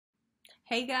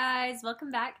Hey guys, welcome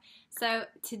back. So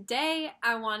today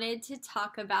I wanted to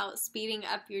talk about speeding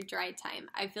up your dry time.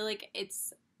 I feel like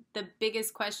it's the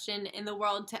biggest question in the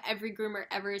world to every groomer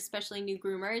ever, especially new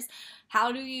groomers.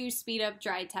 How do you speed up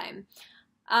dry time?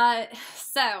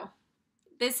 So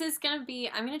this is going to be,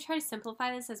 I'm going to try to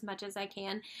simplify this as much as I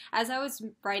can. As I was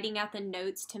writing out the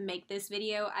notes to make this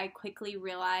video, I quickly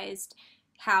realized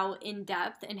how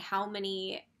in-depth and how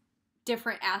many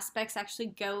different aspects actually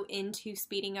go into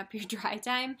speeding up your dry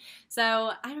time.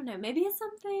 So I don't know, maybe it's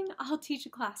something I'll teach a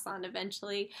class on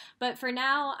eventually, but for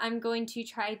now I'm going to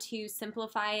try to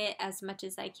simplify it as much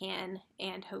as I can,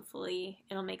 and hopefully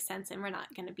it'll make sense and we're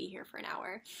not going to be here for an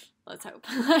hour. Let's hope.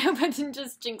 I hope I didn't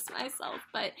just jinx myself,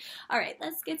 but alright,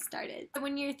 let's get started. So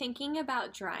when you're thinking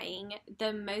about drying,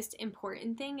 the most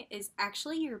important thing is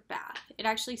actually your bath. It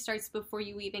actually starts before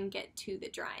you even get to the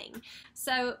drying.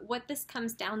 So what this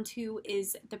comes down to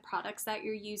is the products that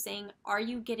you're using. Are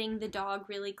you getting the dog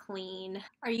really clean?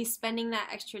 Are you spending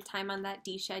that extra time on that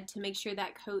de-shed to make sure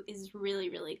that coat is really,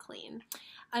 really clean?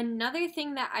 Another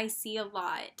thing that I see a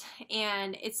lot,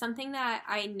 and it's something that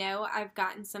I know I've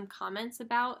gotten some comments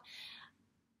about,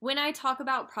 when I talk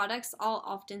about products, I'll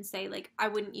often say, like, I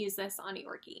wouldn't use this on a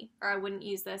Yorkie, or I wouldn't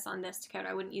use this on this coat,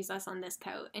 I wouldn't use this on this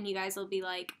coat, and you guys will be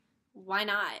like, why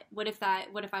not? What if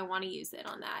I want to use it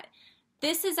on that?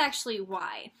 This is actually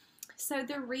why. So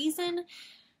the reason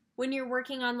when you're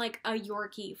working on like a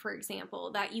Yorkie, for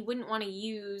example, that you wouldn't want to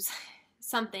use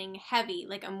something heavy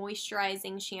like a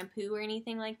moisturizing shampoo or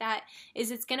anything like that is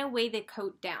it's going to weigh the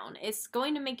coat down. It's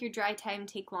going to make your dry time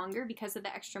take longer because of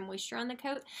the extra moisture on the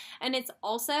coat, and it's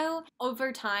also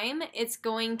over time it's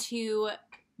going to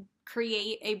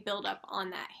create a buildup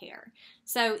on that hair.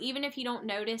 So even if you don't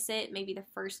notice it, maybe the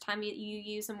first time you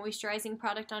use a moisturizing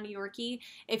product on a Yorkie,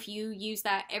 if you use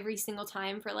that every single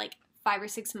time for like 5 or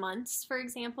 6 months, for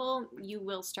example, you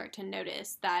will start to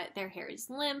notice that their hair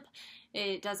is limp,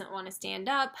 it doesn't want to stand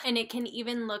up, and it can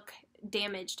even look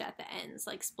damaged at the ends,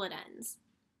 like split ends.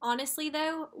 Honestly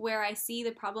though, where I see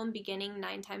the problem beginning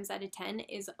 9 times out of 10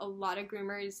 is a lot of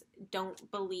groomers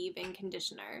don't believe in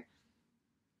conditioner.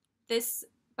 This,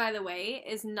 by the way,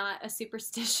 is not a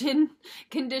superstition.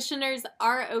 Conditioners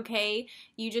are okay.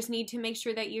 You just need to make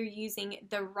sure that you're using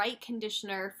the right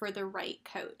conditioner for the right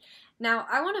coat. Now,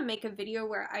 I want to make a video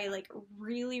where I like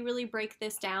really break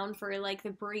this down for like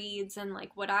the breeds and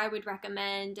like what I would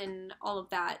recommend and all of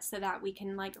that, so that we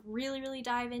can like really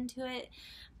dive into it.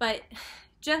 But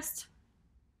just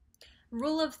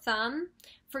rule of thumb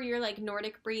for your like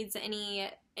Nordic breeds,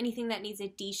 anything that needs a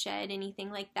de-shed,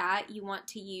 anything like that, you want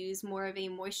to use more of a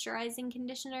moisturizing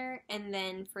conditioner. And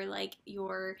then for like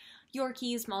your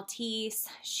Yorkies, Maltese,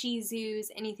 Shih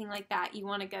Tzus, anything like that, you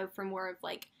want to go for more of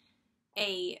like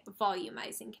a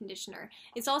volumizing conditioner.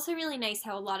 It's also really nice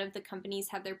how a lot of the companies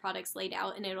have their products laid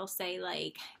out and it'll say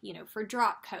like, you know, for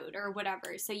drop coat or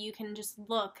whatever, so you can just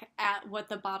look at what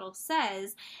the bottle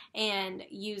says and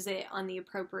use it on the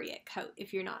appropriate coat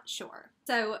if you're not sure.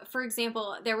 So for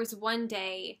example, there was one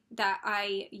day that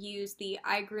I used the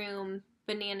iGroom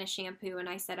banana shampoo, and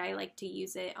I said I like to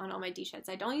use it on all my de-sheds.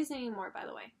 I don't use it anymore, by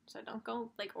the way, so don't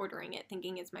go like ordering it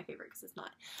thinking it's my favorite, because it's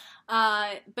not.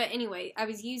 But anyway, I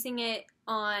was using it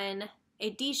on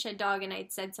a de-shed dog, and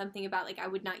I'd said something about like I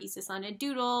would not use this on a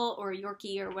doodle or a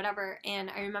Yorkie or whatever, and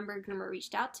I remember a groomer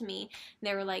reached out to me and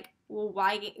they were like, well,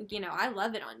 why, you know, I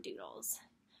love it on doodles.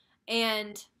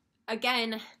 And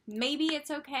again, maybe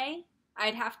it's okay,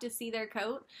 I'd have to see their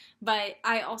coat, but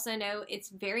I also know it's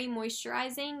very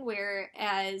moisturizing,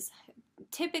 whereas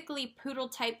typically poodle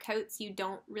type coats you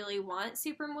don't really want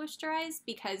super moisturized,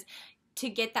 because to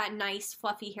get that nice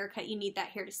fluffy haircut you need that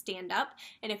hair to stand up,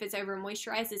 and if it's over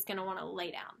moisturized it's going to want to lay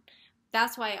down.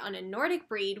 That's why on a Nordic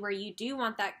breed, where you do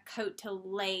want that coat to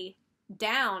lay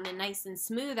down and nice and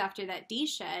smooth after that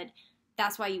de-shed,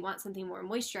 that's why you want something more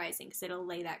moisturizing, because it'll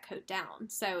lay that coat down.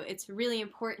 So it's really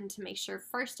important to make sure,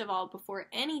 first of all, before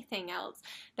anything else,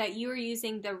 that you are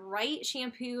using the right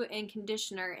shampoo and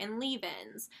conditioner and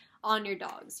leave-ins on your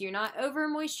dogs. You're not over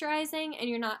moisturizing and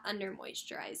you're not under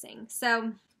moisturizing.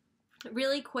 So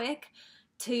really quick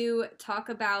to talk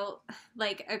about,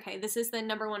 like, okay, this is the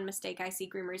 #1 mistake I see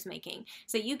groomers making.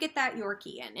 So you get that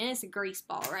Yorkie in and it's a grease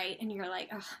ball, right? And you're like,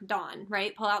 oh, Dawn,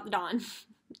 right? Pull out the Dawn.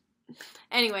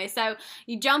 Anyway, so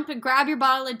you jump and grab your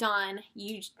bottle of Dawn,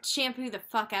 you shampoo the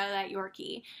fuck out of that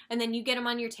Yorkie, and then you get him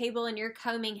on your table and you're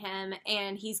combing him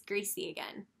and he's greasy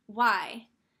again. Why?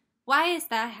 Why is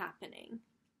that happening?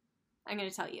 I'm going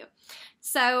to tell you.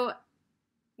 So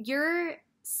your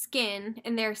skin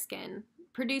and their skin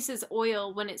produces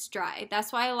oil when it's dry.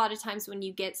 That's why a lot of times when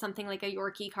you get something like a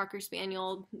Yorkie, Cocker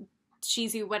Spaniel, Shih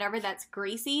Tzu, whatever that's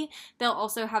greasy, they'll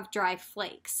also have dry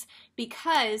flakes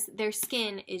because their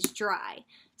skin is dry.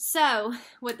 So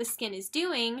what the skin is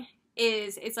doing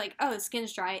is it's like, oh, the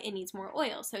skin's dry, it needs more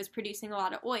oil, so it's producing a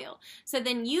lot of oil. So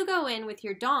then you go in with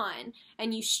your Dawn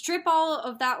and you strip all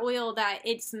of that oil that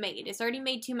it's made. It's already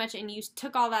made too much and you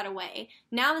took all that away.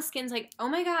 Now the skin's like, oh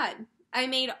my god, I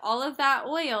made all of that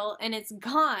oil and it's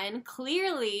gone.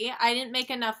 Clearly, I didn't make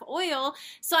enough oil,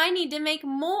 so I need to make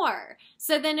more.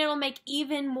 So then it'll make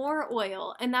even more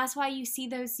oil. And that's why you see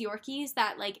those Yorkies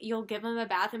that, like, you'll give them a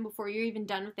bath and before you're even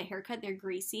done with the haircut, they're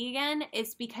greasy again.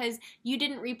 It's because you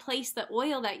didn't replace the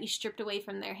oil that you stripped away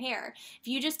from their hair. If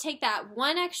you just take that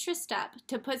one extra step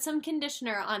to put some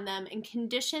conditioner on them and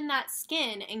condition that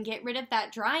skin and get rid of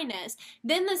that dryness,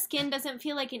 then the skin doesn't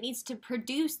feel like it needs to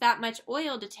produce that much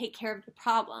oil to take care of the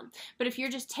problem. But if you're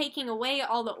just taking away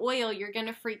all the oil, you're going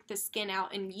to freak the skin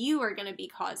out and you are going to be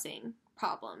causing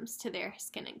problems to their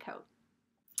skin and coat.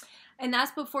 And that's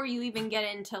before you even get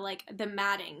into like the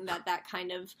matting that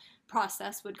kind of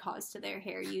process would cause to their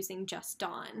hair using just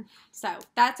Dawn. So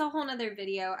that's a whole nother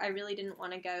video. I really didn't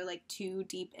want to go like too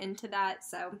deep into that,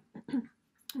 so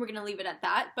we're going to leave it at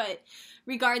that. But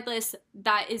regardless,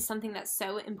 that is something that's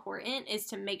so important, is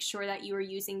to make sure that you are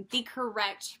using the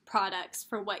correct products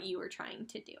for what you are trying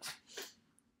to do.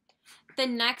 The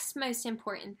next most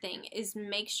important thing is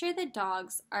make sure the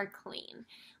dogs are clean.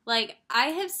 Like, I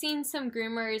have seen some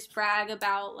groomers brag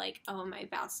about, like, oh, my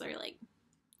baths are, like,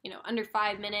 you know, under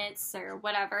 5 minutes or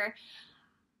whatever.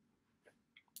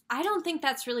 I don't think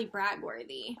that's really brag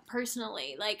worthy,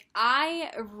 personally. Like,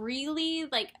 I really,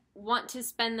 like, want to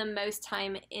spend the most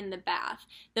time in the bath.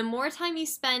 The more time you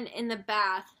spend in the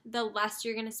bath, the less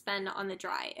you're going to spend on the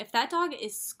dry. If that dog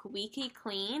is squeaky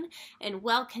clean and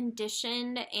well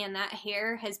conditioned and that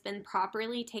hair has been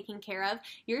properly taken care of,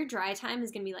 your dry time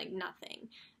is going to be like nothing.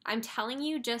 I'm telling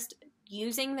you, just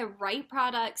using the right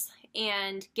products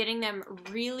and getting them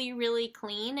really, really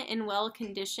clean and well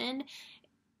conditioned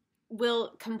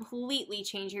will completely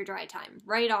change your dry time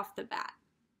right off the bat.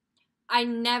 I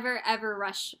never ever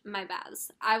rush my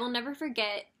baths. I will never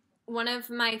forget one of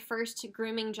my first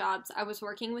grooming jobs. I was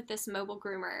working with this mobile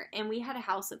groomer and we had a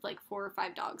house of like 4 or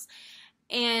 5 dogs.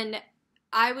 And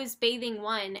I was bathing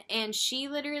one and she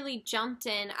literally jumped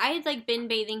in. I had like been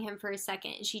bathing him for a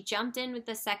second and she jumped in with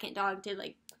the second dog to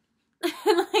like,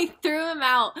 like threw him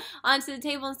out onto the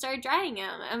table and started drying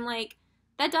him. I'm like,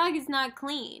 that dog is not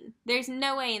clean. There's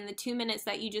no way in the 2 minutes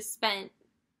that you just spent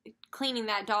cleaning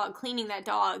that dog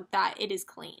that it is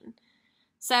clean.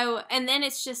 So, and then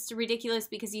it's just ridiculous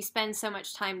because you spend so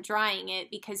much time drying it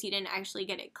because you didn't actually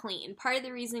get it clean. Part of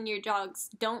the reason your dogs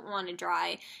don't want to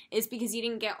dry is because you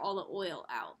didn't get all the oil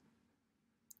out.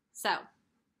 So,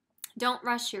 don't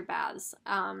rush your baths.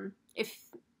 I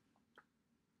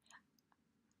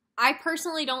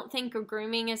personally don't think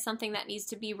grooming is something that needs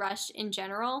to be rushed in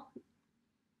general,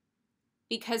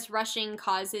 because rushing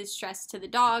causes stress to the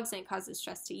dogs and it causes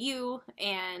stress to you,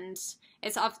 and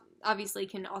it's obviously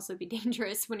can also be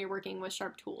dangerous when you're working with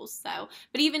sharp tools. So,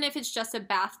 but even if it's just a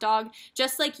bath dog,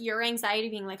 just like your anxiety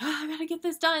being like, oh, I gotta get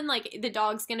this done, like the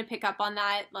dog's gonna pick up on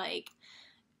that. Like,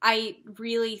 I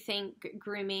really think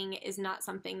grooming is not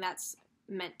something that's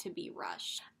meant to be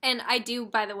rushed. And I do,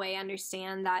 by the way,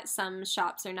 understand that some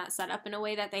shops are not set up in a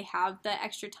way that they have the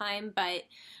extra time, but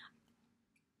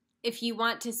if you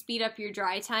want to speed up your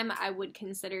dry time, I would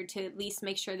consider to at least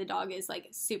make sure the dog is like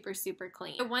super, super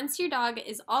clean. So once your dog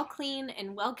is all clean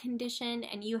and well conditioned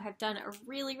and you have done a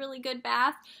really, really good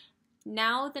bath,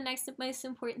 now the next most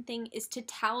important thing is to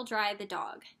towel dry the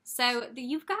dog. So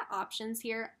you've got options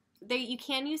here. You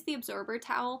can use the absorber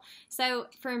towel. So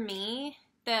for me,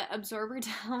 the absorber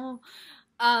towel,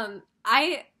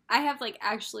 I have like,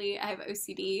 actually I have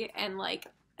OCD and like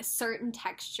certain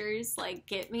textures like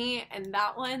get me, and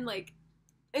that one, like,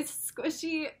 it's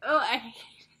squishy. Oh, I hate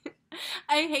it.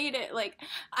 I hate it. Like,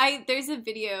 there's a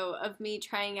video of me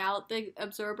trying out the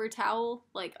absorber towel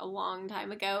like a long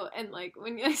time ago, and like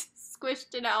when I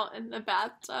squished it out in the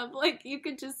bathtub, like you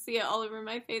could just see it all over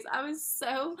my face. I was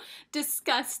so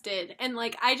disgusted, and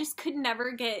like I just could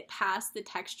never get past the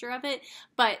texture of it.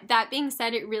 But that being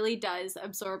said, it really does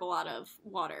absorb a lot of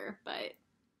water, but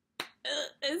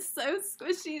it's so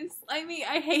squishy and slimy.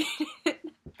 I hate it.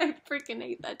 I freaking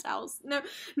hate that towel.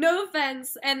 No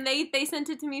offense. And they sent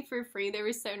it to me for free. They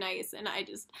were so nice, and I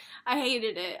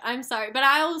hated it. I'm sorry. But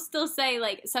I will still say,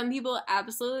 like, some people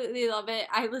absolutely love it.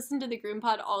 I listen to the Groom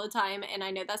Pod all the time, and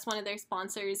I know that's one of their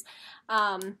sponsors.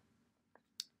 But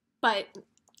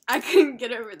I couldn't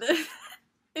get over this.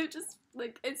 It just,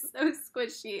 like, it's so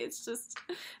squishy. It's just,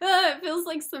 it feels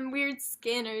like some weird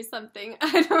skin or something.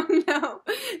 I don't know.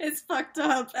 It's fucked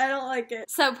up. I don't like it.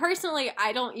 So personally,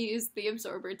 I don't use the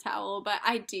absorber towel, but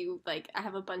I do, like, I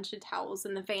have a bunch of towels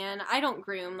in the van. I don't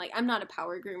groom. Like, I'm not a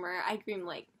power groomer. I groom,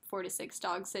 like, 4 to 6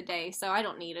 dogs a day, so I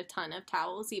don't need a ton of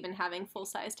towels, even having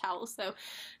full-size towels. So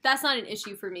that's not an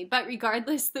issue for me. But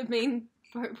regardless, the main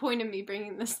point of me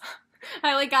bringing this up,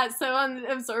 I, like, got so on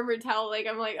the absorber towel, like,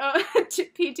 I'm like, oh,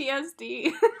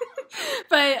 PTSD.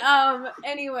 But,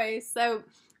 anyway, so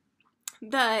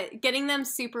getting them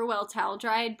super well towel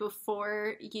dried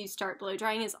before you start blow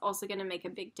drying is also going to make a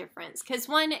big difference. Because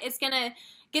one, it's going to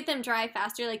get them dry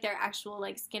faster, like their actual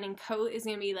like skin and coat is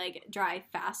going to be like dry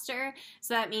faster.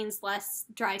 So that means less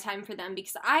dry time for them,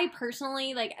 because I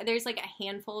personally, like, there's like a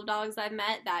handful of dogs I've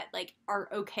met that like are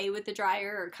okay with the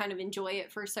dryer or kind of enjoy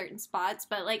it for certain spots.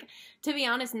 But like, to be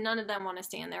honest, none of them want to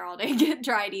stand there all day and get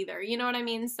dried either. You know what I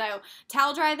mean? So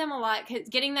towel dry them a lot, because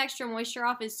getting the extra moisture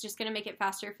off is just going to make it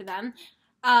faster for them.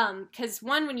 Because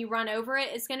one, when you run over it,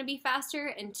 it's going to be faster,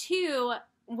 and two,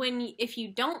 if you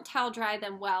don't towel dry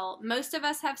them well, most of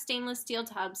us have stainless steel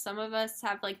tubs, some of us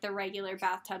have like the regular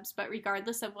bathtubs, but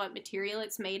regardless of what material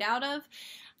it's made out of,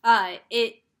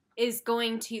 it is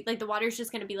going to, like, the water's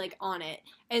just going to be like on it.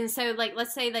 And so, like,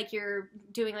 let's say like you're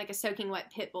doing like a soaking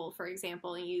wet pit bull, for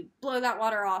example, and you blow that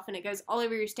water off and it goes all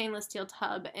over your stainless steel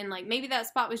tub, and like maybe that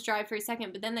spot was dry for a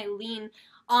second, but then they lean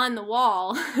on the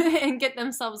wall and get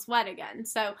themselves wet again.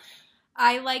 So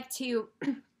I like to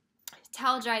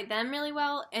towel dry them really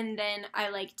well, and then I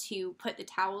like to put the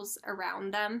towels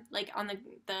around them, like on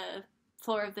the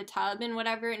floor of the tub and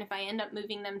whatever, and if I end up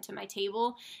moving them to my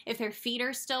table, if their feet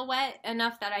are still wet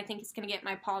enough that I think it's going to get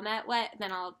my palmette wet,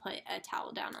 then I'll put a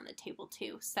towel down on the table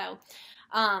too. So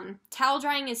towel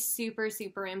drying is super,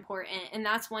 super important, and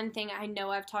that's one thing I know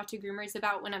I've talked to groomers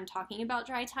about when I'm talking about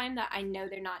dry time that I know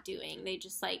they're not doing. They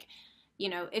just, like, you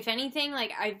know, if anything,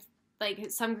 like,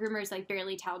 some groomers like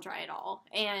barely towel dry at all,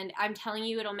 and I'm telling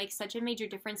you, it'll make such a major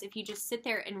difference if you just sit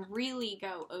there and really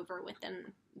go over with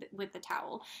them with the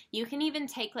towel. You can even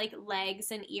take like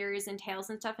legs and ears and tails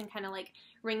and stuff and kind of like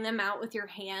wring them out with your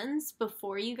hands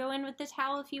before you go in with the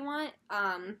towel if you want,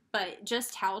 but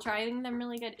just towel drying them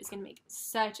really good is going to make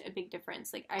such a big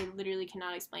difference. Like, I literally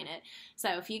cannot explain it. So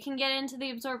if you can get into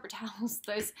the absorber towels,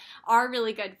 those are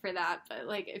really good for that. But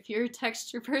like, if you're a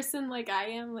texture person like I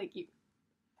am, like,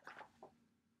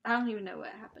 I don't even know what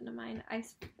happened to mine. I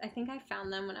think I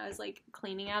found them when I was, like,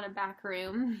 cleaning out a back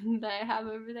room that I have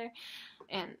over there,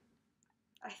 and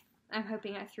I'm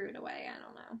hoping I threw it away. I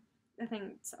don't know. I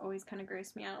think it's always kind of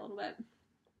grossed me out a little bit.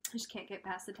 I just can't get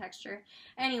past the texture.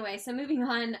 Anyway, so moving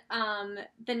on,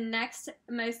 the next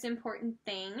most important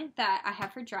thing that I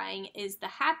have for drying is the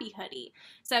Happy Hoodie.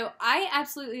 So I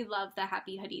absolutely love the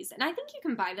Happy Hoodies, and I think you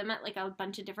can buy them at like a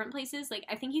bunch of different places. Like,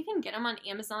 I think you can get them on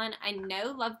Amazon. I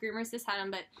know Love Groomers has had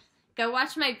them, but go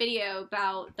watch my video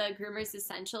about the Groomers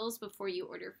Essentials before you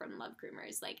order from Love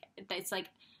Groomers. Like, it's like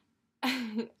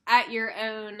at your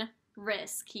own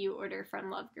risk you order from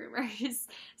Love Groomers.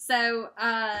 So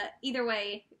either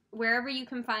way, wherever you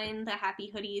can find the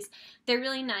Happy Hoodies, they're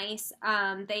really nice.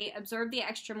 They absorb the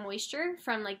extra moisture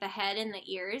from like the head and the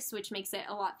ears, which makes it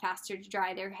a lot faster to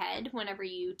dry their head whenever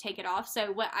you take it off.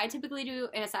 So what I typically do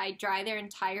is I dry their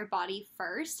entire body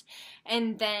first,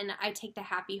 and then I take the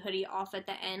Happy Hoodie off at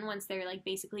the end once they're like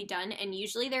basically done, and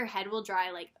usually their head will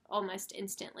dry like almost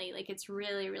instantly. Like, it's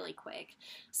really, really quick.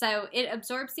 So it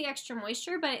absorbs the extra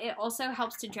moisture, but it also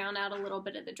helps to drown out a little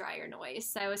bit of the dryer noise.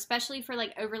 So especially for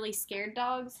like overly scared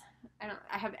dogs,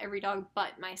 I have every dog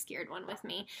but my scared one with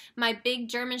me. My big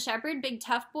German Shepherd, big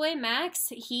tough boy,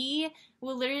 Max, he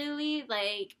will literally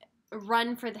like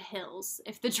run for the hills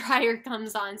if the dryer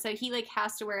comes on. So he like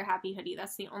has to wear a Happy Hoodie.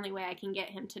 That's the only way I can get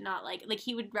him to not like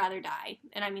he would rather die.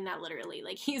 And I mean that literally.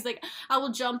 Like, he's like, I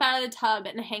will jump out of the tub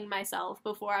and hang myself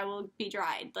before I will be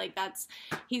dried. Like,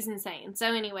 he's insane.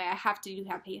 So anyway, I have to do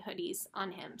Happy Hoodies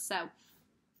on him. So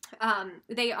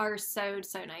they are so,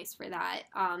 so nice for that.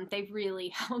 They really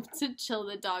help to chill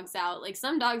the dogs out. Like,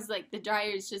 some dogs, like, the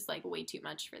dryer is just, like, way too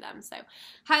much for them. So,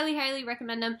 highly, highly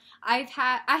recommend them. I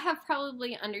have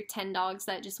probably under 10 dogs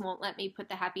that just won't let me put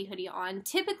the Happy Hoodie on.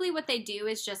 Typically, what they do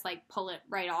is just, like, pull it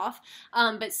right off.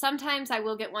 But sometimes I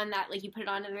will get one that, like, you put it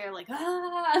on and they're like,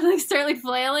 ah, and, like, start, like,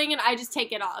 flailing, and I just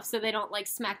take it off so they don't, like,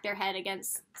 smack their head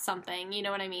against something. You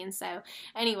know what I mean? So,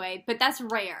 anyway, but that's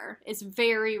rare. It's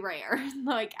very rare.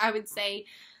 Like, I would say,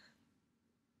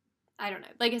 I don't know,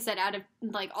 like I said, out of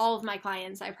like all of my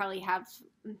clients, I probably have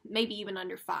maybe even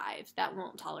under 5 that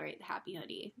won't tolerate the Happy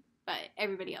Hoodie, but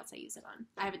everybody else I use it on.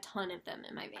 I have a ton of them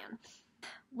in my van.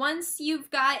 once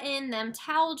you've gotten them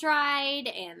towel dried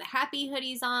and the happy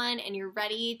hoodies on and you're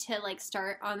ready to like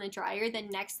start on the dryer, the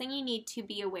next thing you need to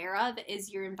be aware of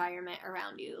is your environment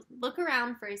around you. Look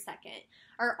around for a second.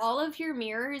 Are all of your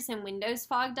mirrors and windows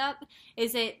fogged up?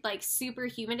 Is it like super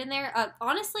humid in there?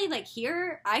 Honestly, like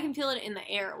here, I can feel it in the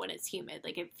air when it's humid.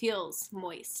 Like it feels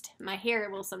moist. My hair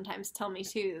will sometimes tell me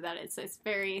too that it's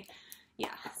very,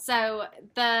 yeah. So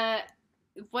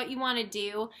what you want to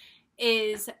do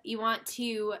is you want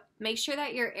to make sure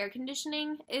that your air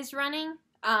conditioning is running.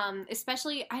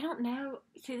 Especially, I don't know,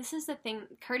 see, this is the thing,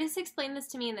 Curtis explained this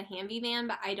to me in the Hamby van,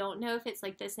 but I don't know if it's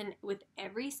like this with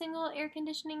every single air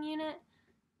conditioning unit.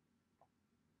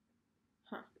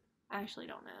 I actually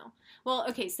don't know. Well,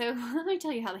 okay, so let me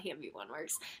tell you how the Hamby one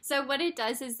works. So what it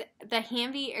does is the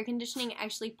Hamby air conditioning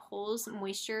actually pulls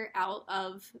moisture out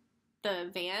of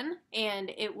the van,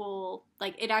 and it will,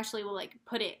 like, it actually will, like,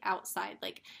 put it outside.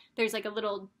 Like, there's, like, a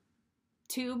little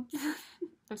tube.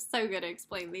 I'm so good at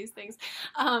explaining these things.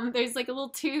 There's, like, a little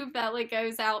tube that, like,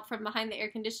 goes out from behind the air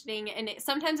conditioning, and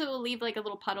sometimes it will leave, like, a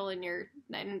little puddle in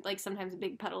and, like, sometimes a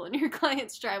big puddle in your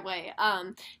client's driveway.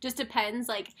 Just depends.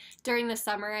 Like, during the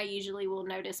summer, I usually will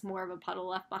notice more of a puddle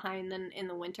left behind than in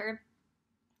the winter.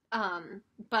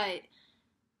 But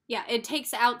yeah, it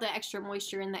takes out the extra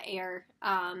moisture in the air,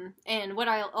 and what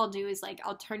I'll do is, like,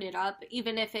 I'll turn it up,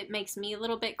 even if it makes me a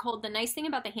little bit cold. The nice thing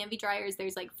about the Hamby dryer is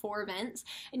there's, like, 4 vents,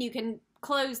 and you can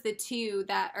close the 2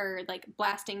 that are, like,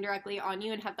 blasting directly on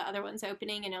you and have the other ones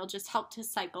opening, and it'll just help to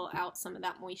cycle out some of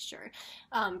that moisture,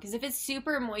 because if it's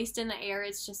super moist in the air,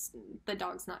 it's just, the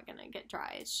dog's not gonna get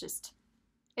dry.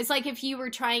 It's like if you were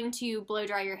trying to blow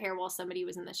dry your hair while somebody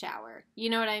was in the shower. You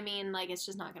know what I mean? Like, it's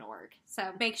just not going to work.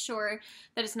 So make sure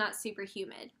that it's not super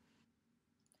humid.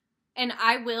 And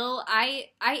I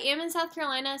am in South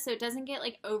Carolina, so it doesn't get,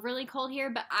 like, overly cold here,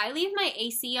 but I leave my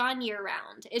AC on year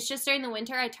round. It's just during the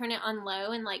winter I turn it on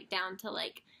low and, like, down to,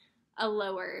 like, a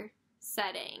lower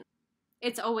setting.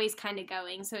 It's always kind of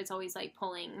going, so it's always, like,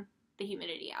 pulling the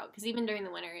humidity out, because even during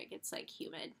the winter it gets, like,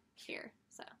 humid here,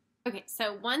 so. Okay,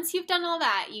 so once you've done all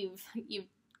that, you've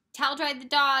towel dried the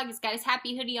dog, he's got his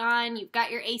happy hoodie on, you've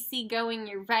got your AC going,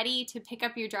 you're ready to pick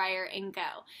up your dryer and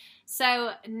go.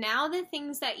 So now the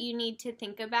things that you need to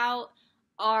think about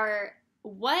are,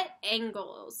 what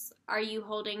angles are you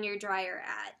holding your dryer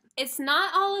at? It's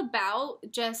not all about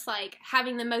just, like,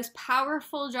 having the most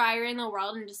powerful dryer in the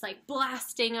world and just, like,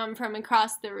 blasting them from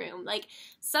across the room. Like,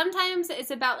 sometimes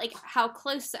it's about, like, how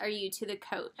close are you to the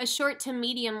coat. A short to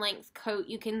medium length coat,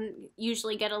 you can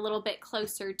usually get a little bit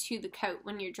closer to the coat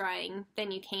when you're drying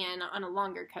than you can on a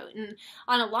longer coat. And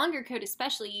on a longer coat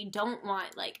especially, you don't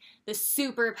want, like, the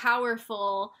super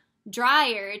powerful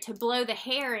dryer to blow the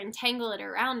hair and tangle it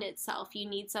around itself. You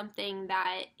need something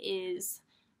that is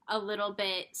a little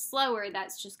bit slower,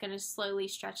 that's just going to slowly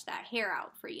stretch that hair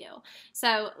out for you.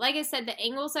 So, like I said, the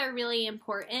angles are really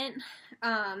important.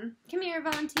 Come here,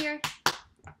 volunteer.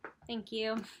 Thank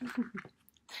you.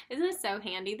 Isn't it so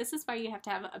handy? This is why you have to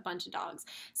have a bunch of dogs.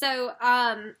 So,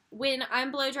 when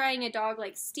I'm blow drying a dog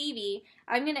like Stevie,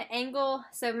 I'm going to angle,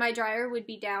 so my dryer would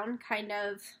be down, kind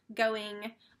of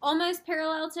going almost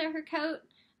parallel to her coat.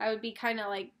 I would be kind of,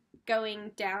 like,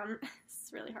 going down.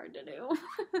 It's really hard to do.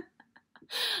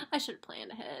 I should have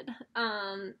planned ahead.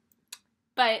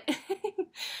 But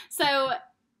so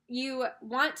you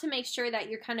want to make sure that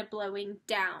you're kind of blowing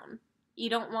down. You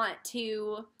don't want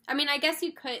to, I mean, I guess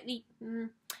you could,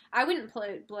 I wouldn't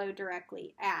blow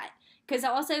directly at, because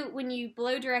also when you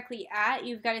blow directly at,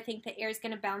 you've got to think the air is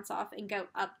going to bounce off and go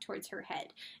up towards her head.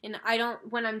 And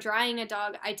when I'm drying a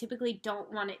dog, I typically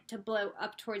don't want it to blow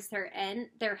up towards their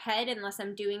head unless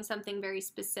I'm doing something very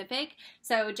specific.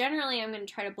 So generally I'm going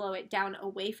to try to blow it down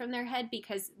away from their head,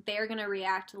 because they're going to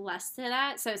react less to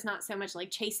that. So it's not so much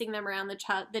like chasing them around the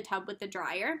tub with the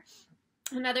dryer.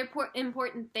 Another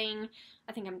important thing,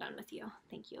 I think I'm done with you.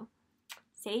 Thank you.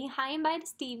 Say hi and bye to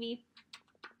Stevie.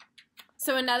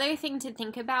 So another thing to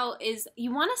think about is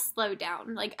you want to slow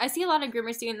down. Like, I see a lot of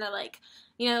groomers doing the, like,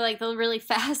 you know, like the really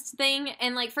fast thing.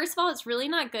 And, like, first of all, it's really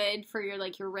not good for your,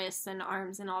 like, your wrists and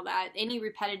arms and all that. Any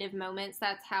repetitive moments,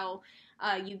 that's how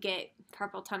you get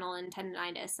carpal tunnel and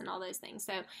tendonitis and all those things.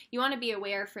 So you want to be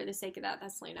aware for the sake of that.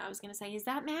 That's Luna. I was going to say, is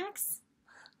that Max?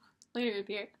 Look at her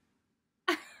here.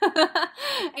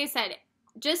 Like I said,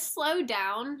 just slow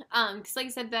down, because like I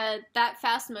said, that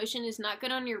fast motion is not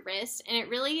good on your wrist, and it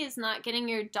really is not getting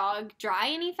your dog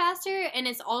dry any faster, and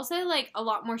it's also, like, a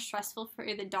lot more stressful for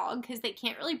the dog, because they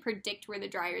can't really predict where the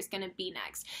dryer is going to be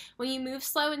next. When you move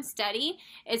slow and steady,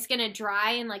 it's going to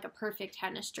dry in, like, a perfect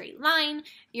kind of straight line.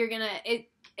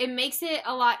 it makes it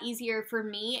a lot easier for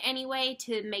me anyway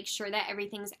to make sure that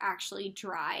everything's actually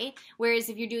dry. Whereas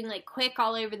if you're doing like quick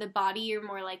all over the body, you're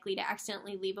more likely to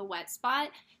accidentally leave a wet spot.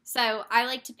 So I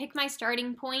like to pick my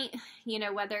starting point, you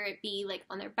know, whether it be like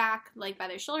on their back, like by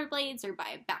their shoulder blades, or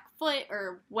by a back foot,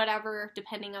 or whatever,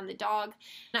 depending on the dog.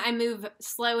 And I move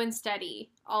slow and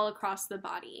steady all across the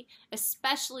body,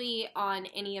 especially on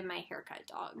any of my haircut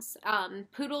dogs.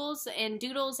 Poodles and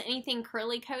doodles, anything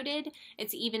curly coated,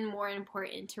 it's even more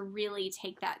important to really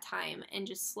take that time and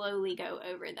just slowly go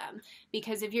over them.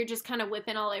 Because if you're just kind of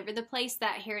whipping all over the place,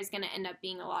 that hair is going to end up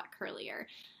being a lot curlier.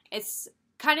 It's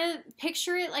kind of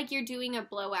picture it like you're doing a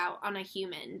blowout on a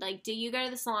human. Like, do you go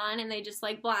to the salon and they just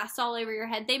like blast all over your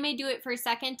head? They may do it for a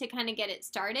second to kind of get it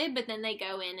started, but then they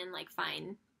go in and like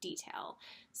fine detail.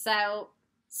 So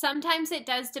sometimes it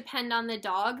does depend on the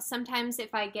dog. Sometimes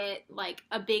if I get like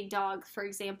a big dog, for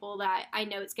example, that I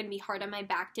know it's going to be hard on my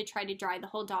back to try to dry the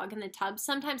whole dog in the tub,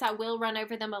 sometimes I will run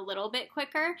over them a little bit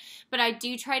quicker, but I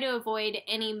do try to avoid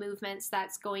any movements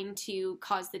that's going to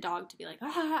cause the dog to be like,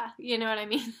 ah, you know what I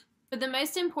mean? But the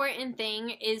most important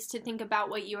thing is to think about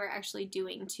what you are actually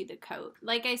doing to the coat.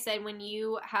 Like I said, when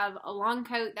you have a long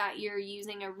coat that you're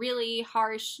using a really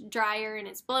harsh dryer and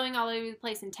it's blowing all over the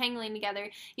place and tangling together,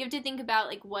 you have to think about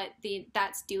like what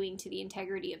that's doing to the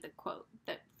integrity of the coat.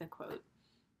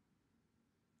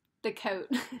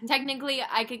 Technically,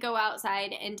 I could go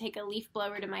outside and take a leaf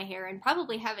blower to my hair and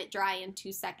probably have it dry in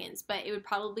 2 seconds, but it would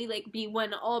probably like be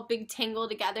one all big tangle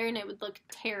together and it would look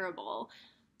terrible.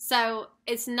 So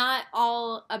it's not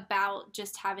all about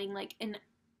just having like an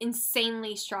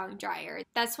insanely strong dryer.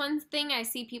 That's one thing I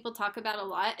see people talk about a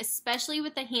lot, especially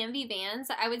with the Hanvee Vans.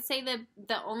 I would say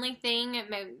the only thing,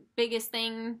 my biggest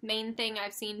thing, main thing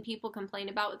I've seen people complain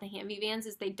about with the Hanvee Vans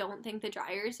is they don't think the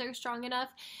dryers are strong enough.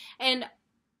 And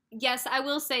yes, I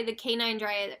will say the K9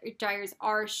 dryers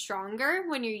are stronger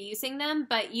when you're using them,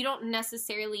 but you don't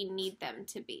necessarily need them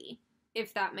to be,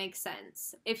 if that makes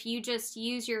sense. If you just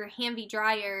use your Hanvee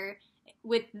dryer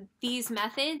with these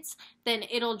methods, then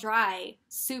it'll dry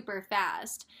super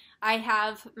fast. I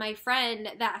have my friend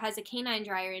that has a K9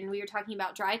 dryer, and we were talking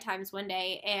about dry times one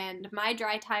day, and my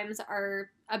dry times are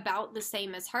about the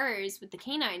same as hers with the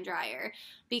K9 dryer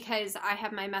because I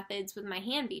have my methods with my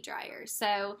Hanvee dryer.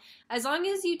 So as long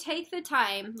as you take the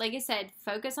time, like I said,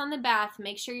 focus on the bath,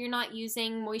 make sure you're not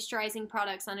using moisturizing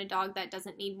products on a dog that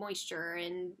doesn't need moisture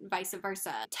and vice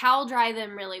versa. Towel dry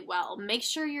them really well. Make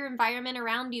sure your environment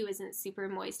around you isn't super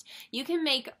moist. You can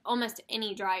make almost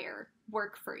any dryer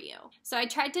work for you. So I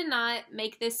tried to not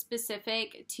make this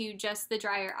specific to just the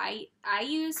dryer I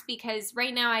use, because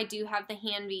right now I do have the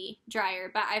Hanvee dryer,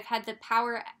 but I've had the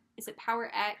Power, is it Power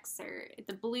X or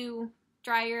the blue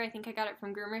dryer? I think I got it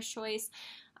from Groomer's Choice.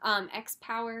 X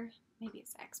Power, maybe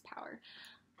it's X Power.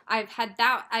 I've had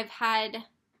that. I've had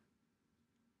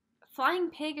Flying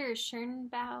Pig or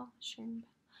Schönbau.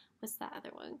 What's that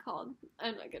other one called?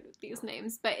 I'm not good with these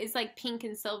names, but it's like pink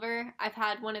and silver. I've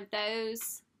had one of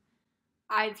those.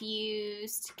 I've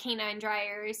used K9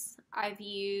 dryers. I've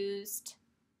used,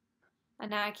 and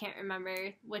now I can't remember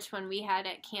which one we had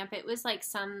at camp. It was like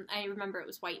I remember it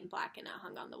was white and black and it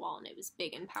hung on the wall and it was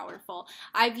big and powerful.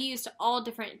 I've used all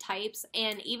different types,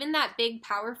 and even that big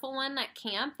powerful one at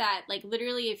camp that like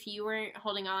literally if you weren't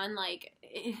holding on, like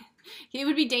it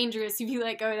would be dangerous if you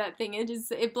let go of that thing.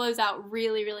 It blows out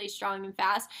really, really strong and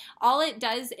fast. All it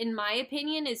does, in my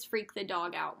opinion, is freak the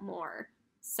dog out more.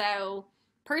 So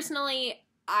personally,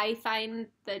 I find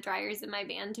the dryers in my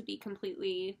van to be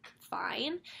completely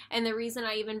fine. And the reason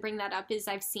I even bring that up is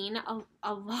I've seen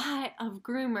a lot of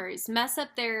groomers mess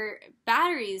up their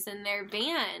batteries in their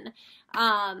van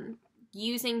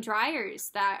using dryers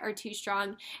that are too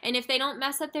strong. And if they don't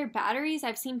mess up their batteries,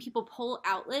 I've seen people pull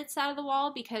outlets out of the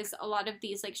wall, because a lot of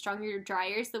these like stronger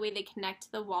dryers, the way they connect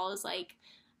to the wall is like,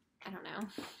 I don't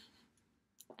know,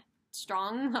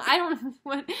 strong. I don't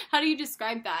know how do you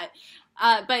describe that?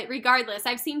 But regardless,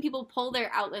 I've seen people pull their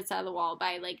outlets out of the wall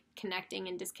by like connecting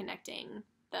and disconnecting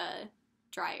the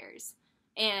dryers.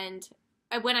 And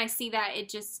when I see that, it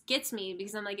just gets me,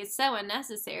 because I'm like, it's so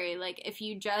unnecessary. Like, if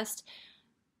you just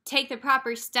take the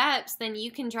proper steps, then you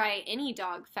can dry any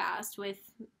dog fast with,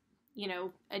 you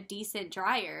know, a decent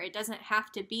dryer. It doesn't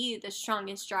have to be the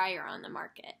strongest dryer on the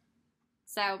market.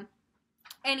 So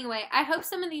anyway, I hope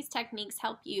some of these techniques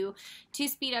help you to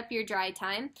speed up your dry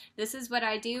time. This is what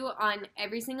I do on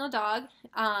every single dog.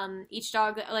 Each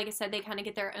dog, like I said, they kind of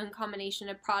get their own combination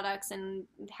of products and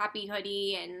Happy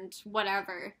Hoodie and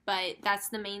whatever. But that's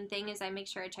the main thing, is I make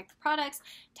sure I check the products,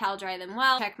 towel dry them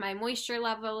well, check my moisture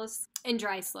levels, and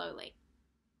dry slowly.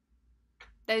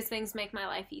 those things make my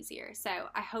life easier. So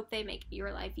I hope they make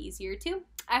your life easier too.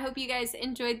 I hope you guys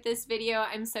enjoyed this video.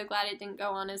 I'm so glad it didn't go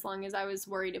on as long as I was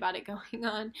worried about it going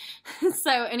on.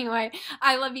 So anyway,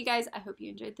 I love you guys. I hope you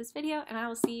enjoyed this video, and I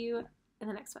will see you in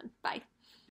the next one. Bye.